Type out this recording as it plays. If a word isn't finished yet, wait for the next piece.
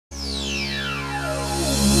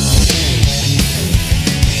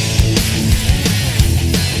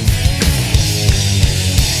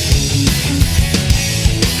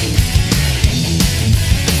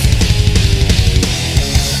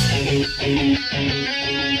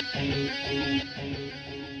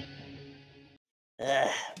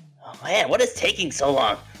Oh man, what is taking so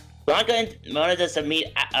long? Blanca wanted us to meet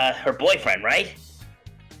her boyfriend, right?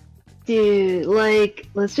 Dude, like,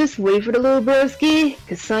 let's just wait for the little broski,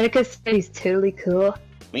 cause Sonica said he's totally cool. I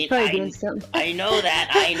mean, Probably doing something. I know that.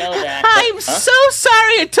 I'm so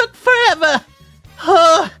sorry it took forever.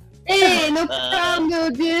 Hey, no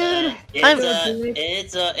problem, dude.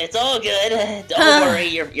 It's all good. Don't worry,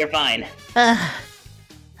 you're fine.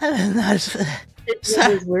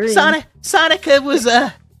 Sonica was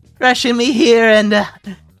rushing me here, and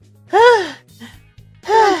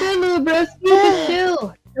Okay, little broski,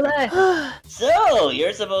 chill. Relax. So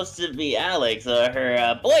you're supposed to be Alex,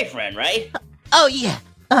 her boyfriend, right? Oh yeah.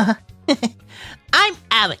 I'm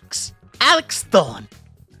Alex Thorne.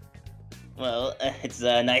 Well, it's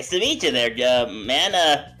nice to meet you there,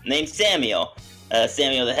 man. Name's Samuel.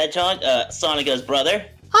 Samuel the Hedgehog, Sonica's brother.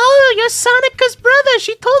 Oh, you're Sonica's brother.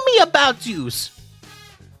 She told me about yous.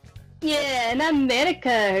 Yeah, and I'm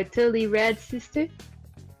Manica, her totally rad sister.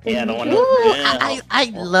 Yeah, the one. Ooh,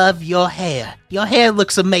 I love your hair. Your hair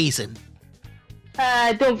looks amazing.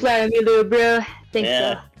 Don't flatter me, little bro. Thanks,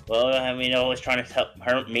 Yeah. Well, I mean, always trying to tell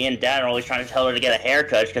her. Me and Dad are always trying to tell her to get a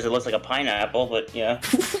haircut because it looks like a pineapple. But yeah.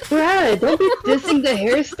 Bro, don't be dissing the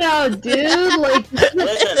hairstyle, dude. Like,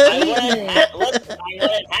 Listen, I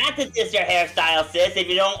wouldn't have to diss your hairstyle, sis, if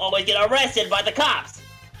you don't always get arrested by the cops.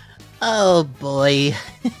 Oh boy.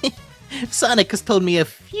 Sonic has told me a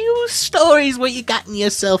few stories where you gotten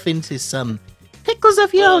yourself into some pickles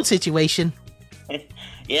of your own situation.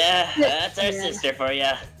 Yeah, that's our sister for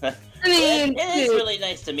you. I mean, it is really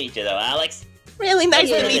nice to meet you, though, Alex. Really nice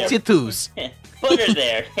to meet you, twos. Put her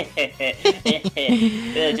there. Just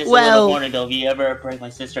a Well- little warning, though. If you ever break my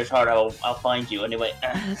sister's heart, I'll find you. Anyway.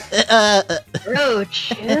 bro,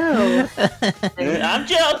 chill. I'm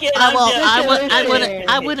joking.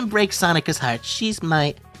 I wouldn't break Sonica's heart. She's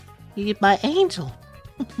my angel.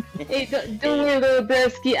 Hey, don't worry, little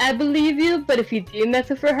broski. I believe you, but if you do mess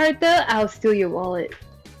with her heart, though, I'll steal your wallet.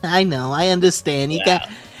 I know, I understand.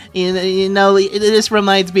 You know, this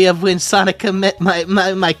reminds me of when Sonica met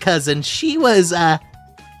my cousin. She was,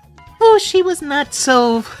 she was not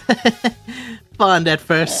so fond at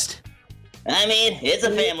first. I mean, it's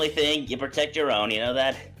a family thing. You protect your own, you know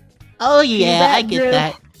that? Oh yeah, that, I get bro.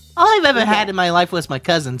 that. All I've ever had in my life was my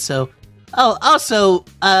cousin, so... Oh, also,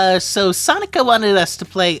 so Sonica wanted us to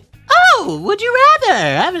play... Oh, Would You Rather?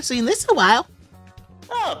 I haven't seen this in a while.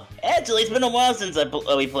 Oh, actually, it's been a while since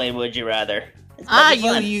we played Would You Rather.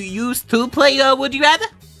 You used to play Would You Rather?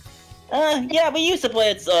 Yeah, we used to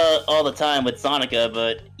play it all the time with Sonica,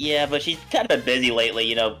 but she's kind of been busy lately,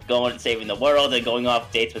 you know, going and saving the world and going off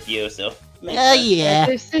dates with you, so... Yeah.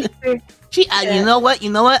 Her sister. She, you know what?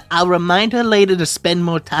 I'll remind her later to spend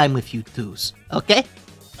more time with you twos, okay?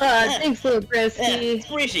 Thanks, little broski. Yeah,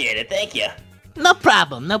 appreciate it, thank you. No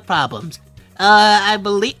problems. I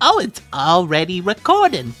believe... Oh, it's already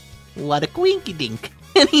recording. What a quinky dink.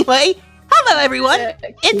 Anyway, hello everyone.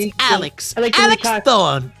 It's Alex. I like Alex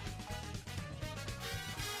Thorne.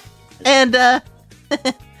 And,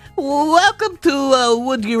 welcome to,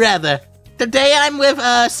 Would You Rather. Today I'm with,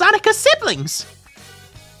 Sonica's siblings.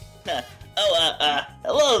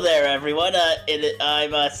 Hello there, everyone.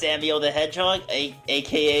 I'm Samuel the Hedgehog,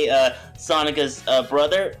 aka Sonica's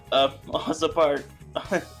brother. Also part.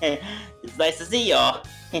 It's nice to see y'all.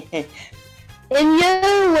 And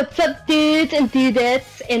yo, what's up, dudes and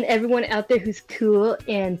dudettes, and everyone out there who's cool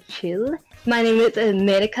and chill? My name is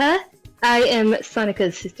Manica. I am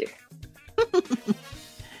Sonica's sister.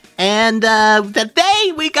 And,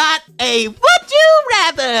 today we got a Would You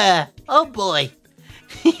Rather! Oh boy.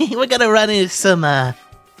 We're gonna run into some,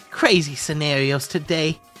 crazy scenarios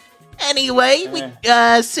today. Anyway,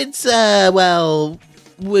 since,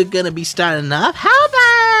 we're gonna be starting off, how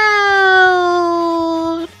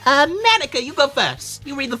about, Manica, you go first.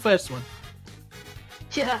 You read the first one.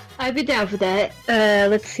 Yeah, I'd be down for that.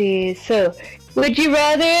 Let's see. So, would you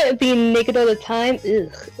rather be naked all the time,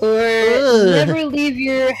 or never leave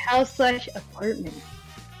your house/apartment?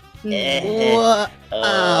 What?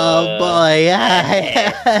 Oh boy.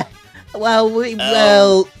 Well,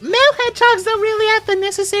 male hedgehogs don't really have to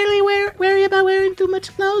necessarily worry about wearing too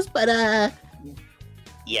much clothes, but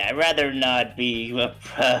Yeah, I'd rather not be set naked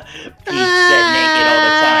all the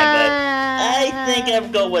time, but I think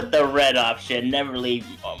I'd go with the red option. Never leave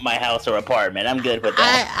my house or apartment. I'm good with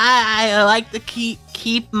that. I like to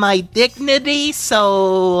keep my dignity,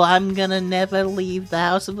 so I'm gonna never leave the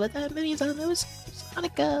house. But that means I'm gonna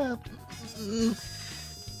Sonica.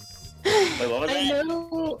 Wait, what was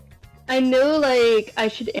that? I know, like, I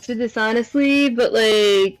should answer this honestly, but,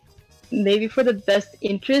 like, maybe for the best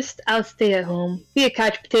interest, I'll stay at home. Be a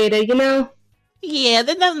couch potato, you know? Yeah,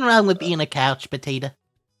 there's nothing wrong with being a couch potato.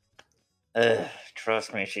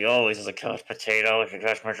 Trust me, she always is a couch potato, if you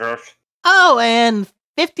catch my drift. Oh, and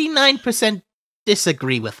 59%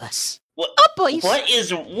 disagree with us. What? Oh, boys. What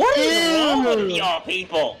is wrong with y'all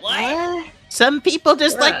people? What? Some people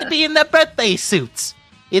just like to be in their birthday suits.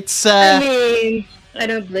 It's, I mean, I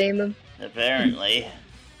don't blame them. Apparently.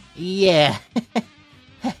 Yeah.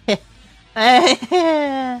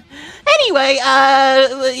 Anyway,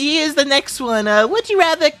 here's the next one. Would you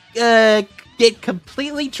rather get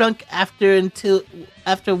completely drunk after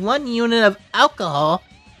 1 unit of alcohol,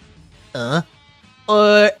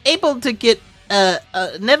 or able to get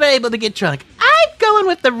never able to get drunk? I'm going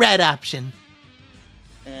with the red option.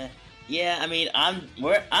 Yeah, I mean, I'm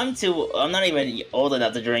not even old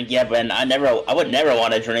enough to drink yet, but I would never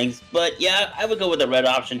want to drink. But yeah, I would go with the red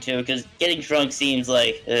option too, because getting drunk seems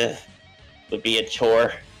like would be a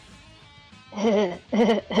chore.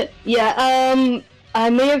 Yeah, I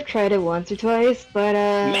may have tried it once or twice, but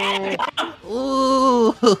Manica!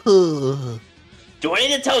 Ooh. Do I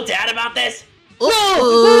need to tell Dad about this? No,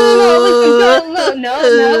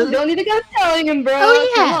 you don't need to go telling him, bro.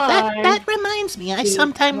 Oh yeah, Come on. that reminds me. I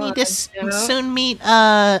sometime need to soon meet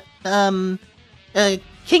King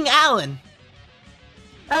Allen.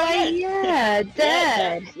 Oh yeah,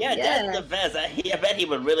 Dad. Yeah, Dad's the best. I bet he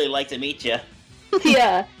would really like to meet you.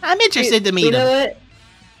 Yeah. I'm interested to meet him.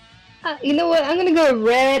 You know what? I'm gonna go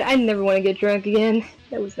red. I never want to get drunk again.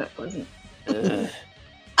 That was not pleasant. All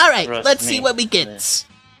right, let's see what we get.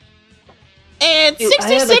 And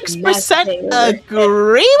 66%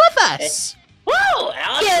 agree with us. Whoa!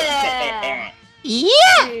 Yeah.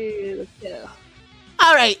 Yeah. Dude, let's go.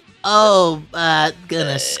 All right. Oh,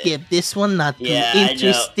 gonna skip this one. Not too Yeah,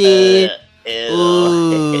 interested.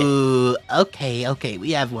 Ooh. Okay.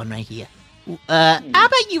 We have one right here. How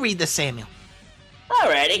about you read the Samuel?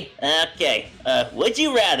 Alrighty. Okay. Would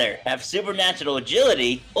you rather have supernatural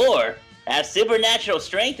agility or have supernatural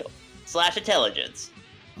strength / intelligence?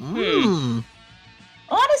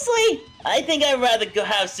 Honestly, I think I'd rather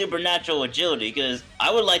have supernatural agility because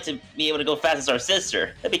I would like to be able to go fast as our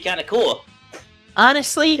sister. That'd be kind of cool.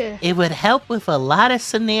 Honestly, it would help with a lot of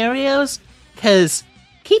scenarios, because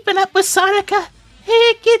keeping up with Sonica,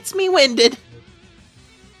 it gets me winded.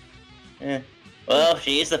 Well,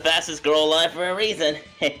 she is the fastest girl alive for a reason.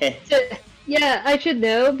 Yeah, I should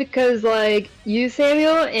know because, like, you,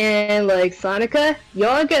 Samuel, and, like, Sonica,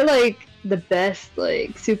 y'all get, like, the best,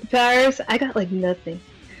 like, superpowers. I got, like, nothing.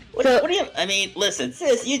 What do you? I mean, listen,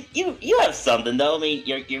 sis, you have something though. I mean,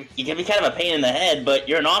 you can be kind of a pain in the head, but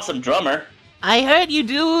you're an awesome drummer. I heard you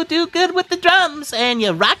do good with the drums, and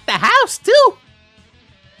you rock the house too.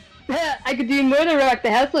 I could do more than rock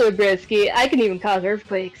the house, little Brisky. I can even cause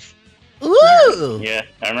earthquakes. Ooh! Yeah,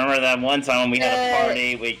 I remember that one time when we had a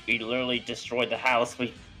party. We literally destroyed the house.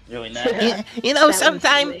 We doing that. You know,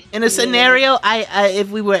 sometime in a scenario, I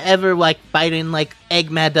if we were ever like fighting like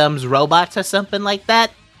Eggman's robots or something like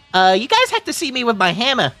that, you guys have to see me with my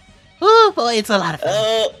hammer. Ooh, boy, it's a lot of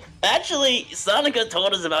fun. Actually, Sonica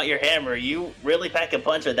told us about your hammer. You really pack a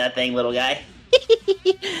punch with that thing, little guy.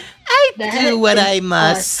 I do what I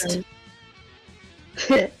must.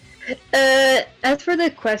 Awesome. As for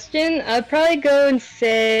the question, I'd probably go and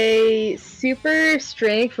say super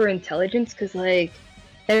strength for intelligence, because, like,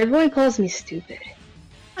 everyone calls me stupid.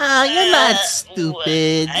 Oh, you're not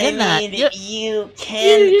stupid. You're not. You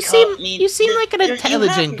seem like an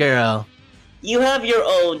intelligent girl. You have your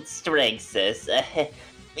own strengths, sis.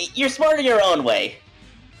 You're smart in your own way.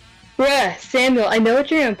 Bruh, Samuel, I know what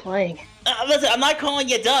you're implying. Listen, I'm not calling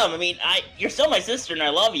you dumb. I mean, you're still my sister and I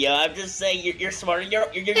love you. I'm just saying you're smart in you're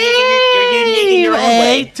unique in your own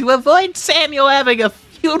way. To avoid Samuel having a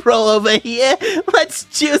funeral over here, let's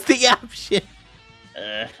choose the option.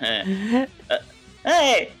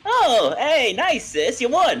 Hey, nice, sis. You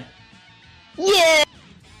won. Yeah,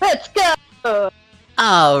 let's go.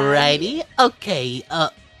 Alrighty, okay,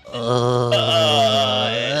 your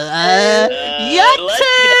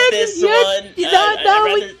turn! This one.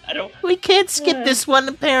 We can't skip this one,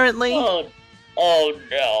 apparently. Oh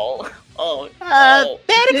no. Oh,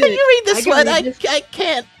 Daddy, can you read this one? I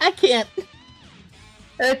can't.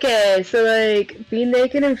 Okay, so, like, be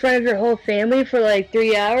naked in front of your whole family for, like,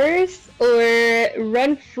 3 hours, or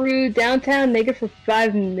run through downtown naked for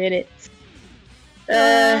 5 minutes.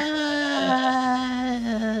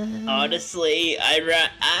 Honestly,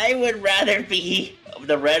 I would rather be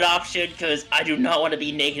the red option because I do not want to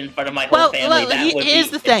be naked in front of my whole family.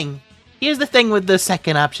 Here's the thing. Here's the thing with the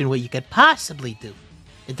second option, what you could possibly do.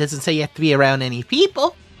 It doesn't say you have to be around any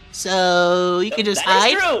people, so you can just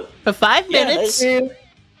hide. That is true. for 5 minutes, True.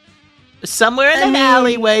 somewhere in an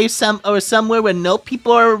alleyway, somewhere where no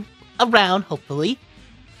people are around, hopefully,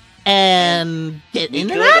 and get in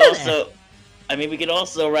and out of there. I mean, we could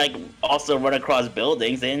also run across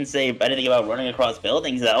buildings. They didn't say anything about running across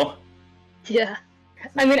buildings, though. Yeah.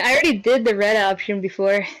 I mean, I already did the red option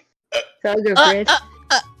before, so I'll go for it.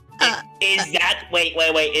 Is that wait?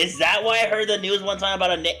 Is that why I heard the news one time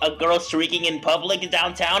about a girl shrieking in public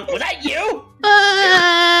downtown? Was that you?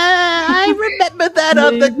 I remember that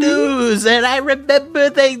on the news, and I remember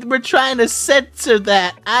they were trying to censor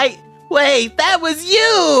that. Wait, that was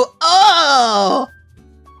you! Oh!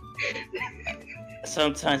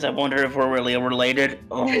 Sometimes I wonder if we're really related.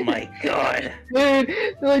 Oh my god. Dude,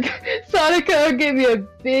 look, Sonic gave me a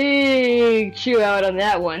big chew out on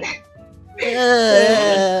that one.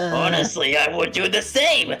 Honestly, I would do the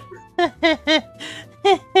same.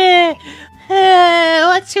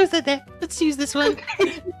 Let's use this one.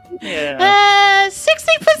 Yeah. 60%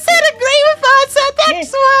 agree with us on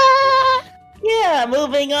next one. Yeah,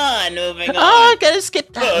 moving on. Oh, gotta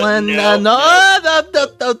skip that one. No,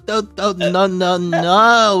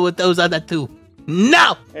 those other two.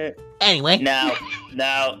 No. Anyway. No,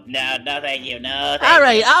 thank you. No, thank All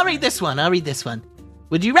right, you. I'll read this one.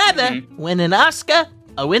 Would you rather win an Oscar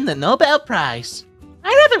or win the Nobel Prize?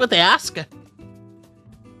 I'd rather win the Oscar.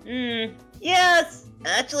 Yes,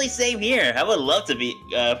 actually, same here. I would love to be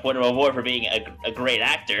win an award for being a great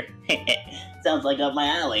actor. Sounds like up my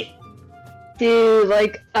alley. Dude,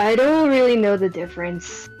 like, I don't really know the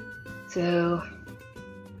difference, so...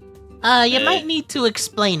 You might need to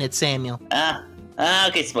explain it, Samuel.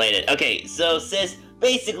 Okay, explain it. Okay, so sis,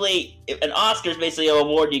 basically, an Oscar is basically an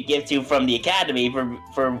award you give to from the Academy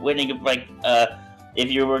for winning, like,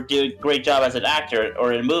 if you were doing a great job as an actor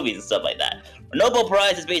or in movies and stuff like that. A Nobel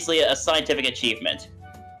Prize is basically a scientific achievement.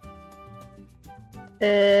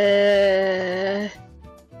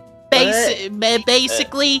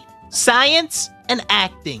 Basically, science and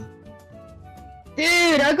acting.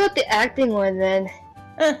 Dude, I'll go with the acting one then.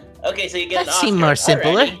 Okay, so you get an That Oscar. seemed more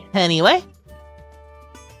simpler. Alrighty. Anyway.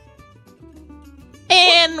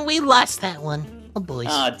 And we lost that one. Oh, boys.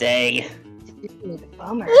 Aw, dang.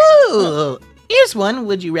 Bummer. Ooh! Here's one.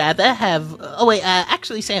 Would you rather have... Oh, wait.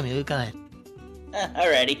 Actually, Samuel, go ahead.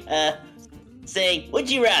 Alrighty. Saying, would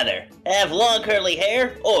you rather have long curly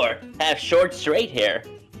hair or have short straight hair?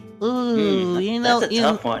 Ooh, That's a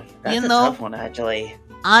tough one. That's a tough one, actually.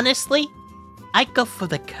 Honestly, I'd go for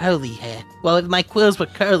the curly hair. Well, if my quills were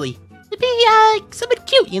curly, it'd be, something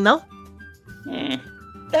cute, you know?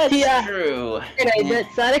 That's Yeah. true. And I bet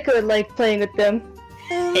Sonic would like playing with them.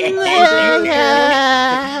 Oh man,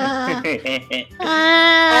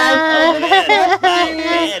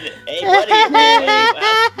 hey buddy, man,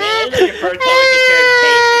 isn't your fur color can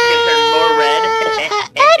turn more red?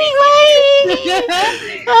 Anyway,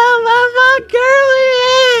 I love my curly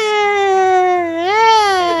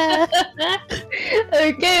hair.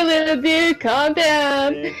 Okay, little dude, calm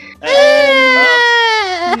down.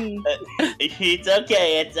 It's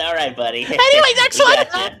okay, it's alright, buddy. Anyway, next one.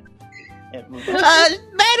 Gotcha.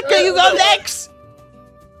 Manica, you go next.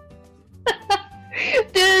 Dude,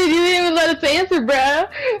 you didn't even let us answer, bro.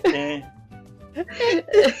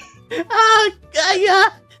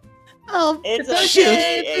 It's okay.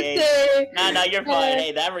 okay. It's okay. No, you're fine.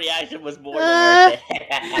 Hey, that reaction was more than worth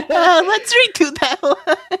it. Let's redo that one.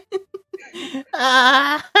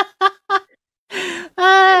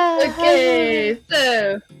 Okay,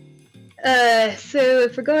 so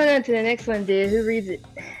if we're going on to the next one, dude, who reads it?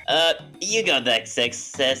 You go next,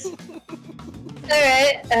 sis.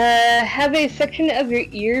 Alright, have a section of your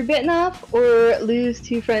ear bitten off or lose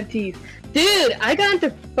 2 front teeth? Dude, I got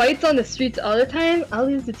into fights on the streets all the time. I'll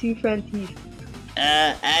lose the 2 front teeth.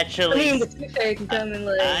 Actually, I mean, the tooth fairy can come and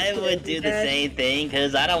like... I would do the same thing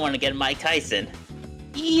because I don't want to get Mike Tyson.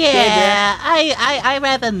 Yeah, I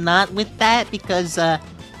rather not with that because,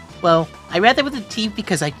 well, I rather with the teeth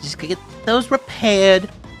because I just get those repaired.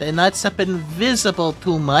 They're not something visible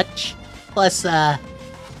too much. Plus, I've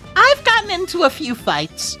gotten into a few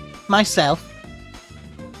fights myself.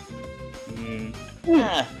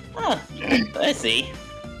 I see.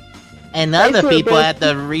 And other for people both. have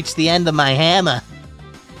to reach the end of my hammer.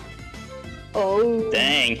 Oh,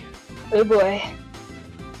 Dang. oh boy.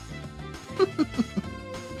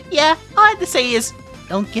 Yeah, all I have to say is,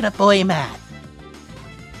 don't get a boy mad.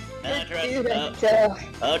 Dude, I can tell.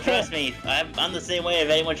 Trust me, I'm the same way. If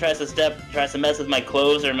anyone tries to mess with my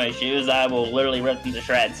clothes or my shoes, I will literally rip them to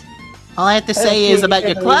shreds. All I have to say Okay, is about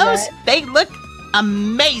your you're gonna leave clothes, they look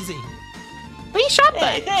amazing. Where you shop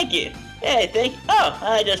Hey, at? thank you. Hey, thank. Oh,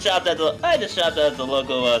 I just shopped at the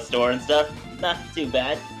local store and stuff. Not too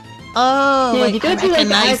bad. Oh, Yeah, wait, you go I to, like,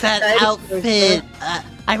 the recognize that high outfit.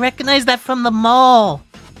 I recognize that from the mall.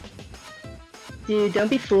 Dude, don't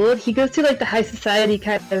be fooled. He goes to like the high society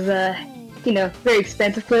kind of, very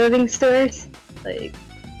expensive clothing stores. Like,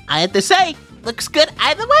 I have to say, looks good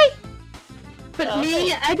either way. but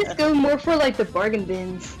me, I just go more for like the bargain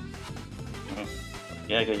bins.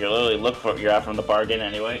 Yeah, because you're out from the bargain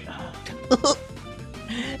anyway.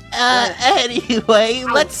 Anyway,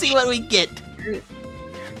 let's see what we get.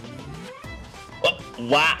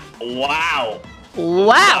 Wow! Wow!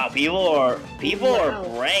 Wow. People are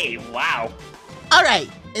brave. Wow. All right.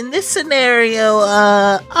 In this scenario,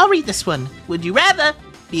 I'll read this one. Would you rather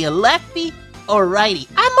be a lefty or righty?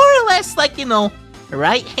 I'm more or less like,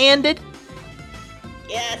 right-handed.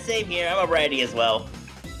 Yeah, same here. I'm a righty as well.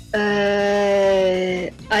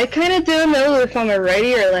 I kind of don't know if I'm a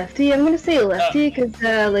righty or a lefty. I'm gonna say lefty because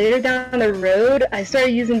later down the road, I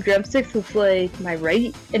started using drumsticks with like my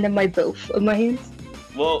right and then my both of my hands.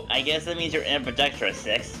 Well, I guess that means you're ambidextrous,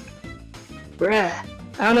 6. Bruh,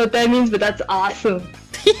 I don't know what that means, but that's awesome.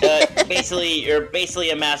 You're basically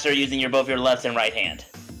a master using both your left and right hand.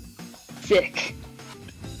 Sick.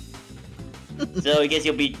 So I guess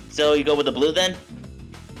you go with the blue then?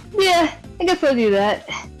 Yeah, I guess I'll do that.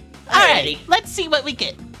 Alrighty, let's see what we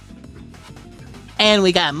get. And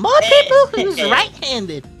we got more people who's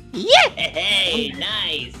right-handed. Yeah! Hey,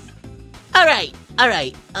 nice! Alright.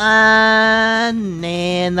 Nah,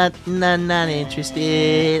 not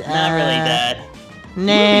interested. Not really that.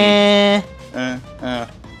 Nah.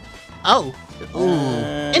 Oh.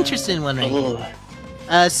 Ooh. Interesting one right Ooh.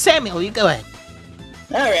 here. Samuel, you go ahead.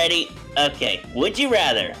 Alrighty. Okay. Would you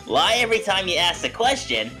rather lie every time you ask a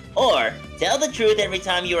question, or tell the truth every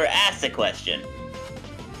time you are asked a question?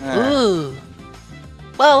 Ooh.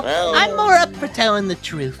 Well, Well- I'm more up for telling the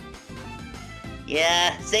truth.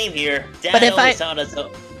 Yeah, same here. Dad But if always taught us.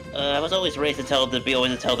 I was always raised to tell the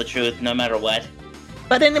truth, no matter what.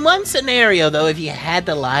 But in one scenario, though, if you had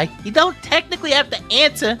to lie, you don't technically have to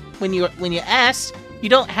answer when you're asked. You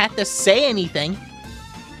don't have to say anything.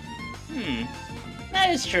 That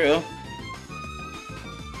is true.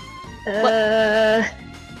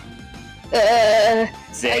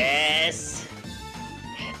 Sis.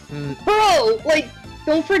 Bro, like,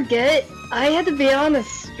 don't forget, I had to be on the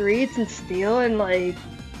streets and steal and like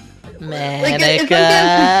Manica.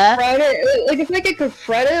 if I get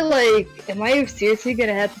confronted, like, am I seriously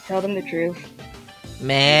gonna have to tell them the truth?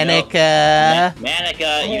 Manica.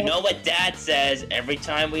 Manica, you know what Dad says every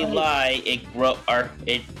time we lie.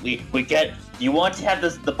 We get. You want to have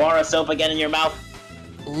the bar of soap again in your mouth?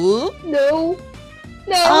 Ooh. No.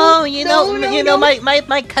 Oh, no.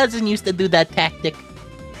 my cousin used to do that tactic.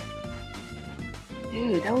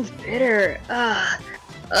 Dude, that was bitter.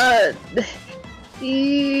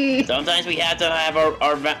 Sometimes we have to have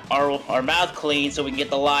our mouth clean so we can get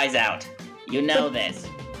the lies out. You know this.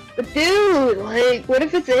 But dude, like, what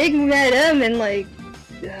if it's Eggman and like...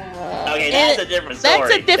 Okay, that's a different story.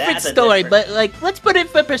 That's a different story, but like, let's put it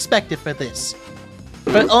for perspective for this.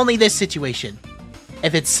 For only this situation.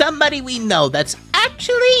 If it's somebody we know that's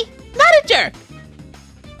actually not a jerk.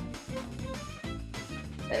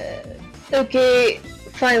 Okay,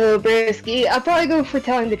 fine, little Brisky. I'll probably go for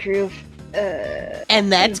telling the truth.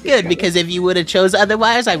 And that's good, because if you would have chose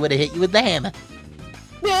otherwise, I would have hit you with the hammer.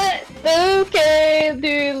 Okay,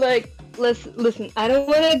 dude, like, listen, I don't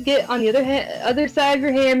want to get on the other side of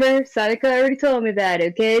your hammer. Sonic already told me that,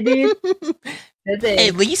 okay, dude? That's it.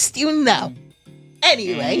 At least you know.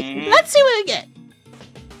 Anyway, let's see what we get.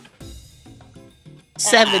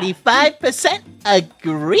 75%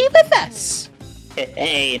 agree with us.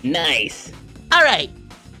 Hey, nice. Alright,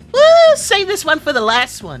 we'll save this one for the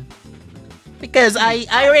last one. Because I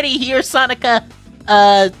already hear Sonica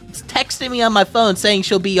texting me on my phone saying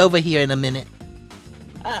she'll be over here in a minute.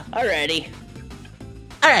 Alrighty.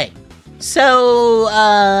 Alright, so,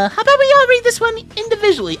 how about we all read this one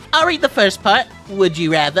individually? I'll read the first part, would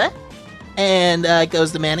you rather? And,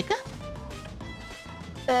 goes to Manica.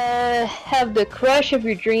 Have the crush of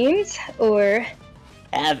your dreams, or...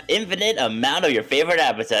 Have infinite amount of your favorite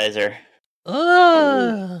appetizer.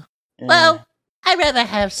 Oh. Well, I'd rather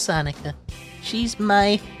have Sonica. She's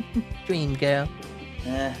my dream girl.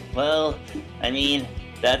 Well, I mean,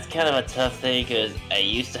 that's kind of a tough thing, because I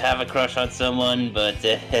used to have a crush on someone, but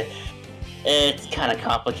it's kind of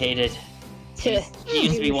complicated. She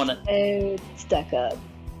used to be one of... stuck up.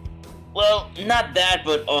 Well, not that,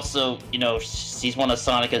 but also, she's one of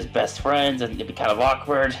Sonica's best friends, and it'd be kind of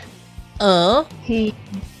awkward. Oh?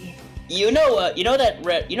 You know that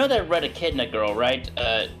red echidna girl, right?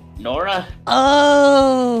 Nora?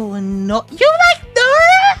 Oh, no. You like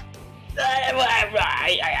Nora?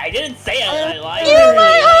 I didn't say I lied. You're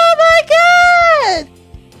like, oh my god!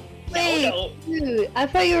 Wait, No. dude, I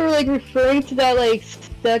thought you were like referring to that like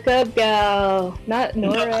stuck-up gal, not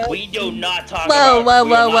Nora. No, we do not talk Whoa, about.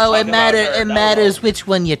 whoa! It Her. matters which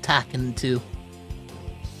one you're talking to.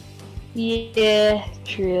 Yeah,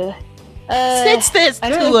 true. Since there's I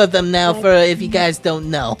don't two of them now, for if you guys don't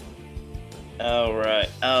know. Oh right.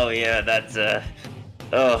 Oh yeah, that's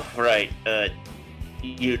Oh right.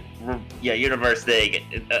 Universe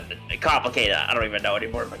thing. Complicated. I don't even know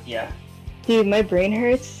anymore. But yeah. Dude, my brain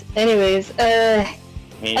hurts. Anyways, I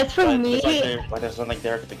mean, as for me, why there's something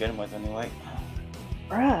there to begin with anyway?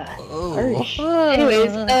 bruh, Oh. harsh.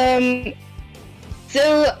 Anyways,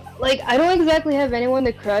 so like I don't exactly have anyone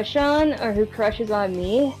to crush on or who crushes on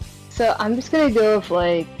me, so I'm just gonna go with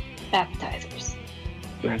like appetizers.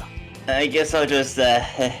 I guess I'll just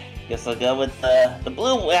guess I'll go with the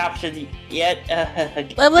blue option yet.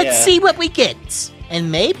 Well, let's see what we get,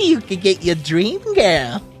 and maybe you could get your dream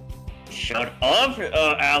girl. Shut up,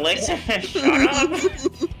 Alex. Shut up.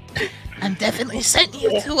 I'm definitely sending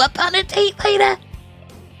you two up on a date later.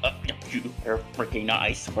 You're freaking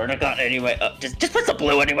nice. We're not gonna anyway. Just put some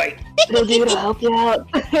blue anyway. It'll do to help you out.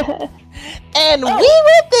 And we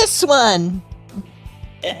win this one.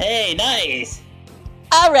 Hey, nice.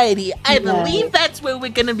 Alrighty, I Nice. believe that's where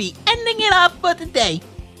we're gonna be ending it off for today.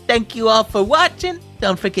 Thank you all for watching.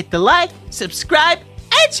 Don't forget to like, subscribe,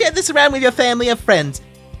 and share this around with your family and friends.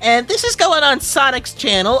 And this is going on Sonic's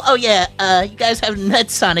channel. Oh yeah, you guys haven't met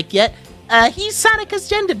Sonic yet. He's Sonica's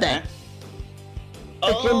gender bend.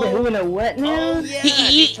 Agenda who in a what now? Oh, yeah,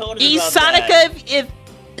 He's told us about Sonica that. if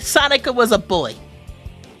Sonica was a boy.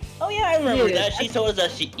 Oh yeah, I remember Dude, that. She told us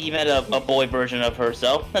that she even had a boy version of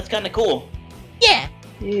herself. That's kind of cool. Yeah.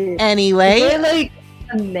 Dude. Is Anyway, there like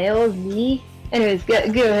a male of me? Anyways, go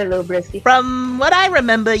ahead, little brisky. from what I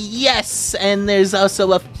remember, yes. And there's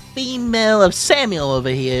also a female of Samuel over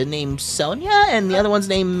here named Sonia, and the other one's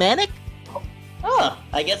named Manica. Oh,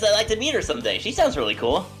 I guess I'd like to meet her someday. She sounds really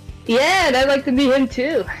cool. Yeah, and I'd like to meet him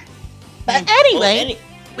too. But Well, anyway,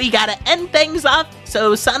 we gotta end things off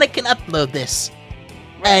so Sonic can upload this.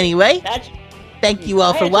 Anyway, That's- thank you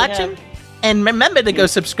all I for actually watching, and remember to go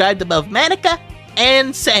subscribe to both Manica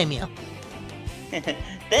and Samuel.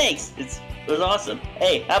 Thanks. It was awesome.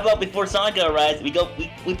 Hey, how about before Sonic arrives,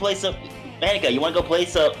 we play some. Manica, you want to go play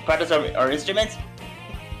some? Practice our instruments.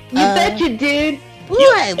 You betcha, dude. Ooh,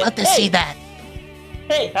 I'd love to see that.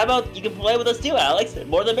 Hey, how about you can play with us too, Alex?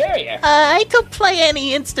 More the merrier. I don't play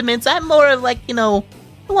any instruments. I'm more of like, the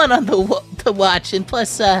one on to watch, and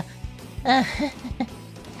plus, kind of.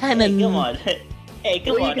 Hey, come on. Hey,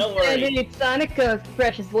 come Well, on, you don't can stand worry. in Sonica's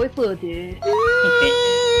precious voice, little dude.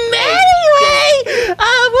 Anyway,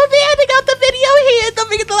 we'll be ending out the video here. Don't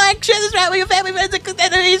forget to like, share this around with your family, friends, and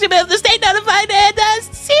enemies. Remember to stay notified, and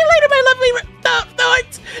see you later, my lovely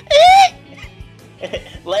thorns.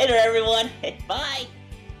 Later, everyone. Bye.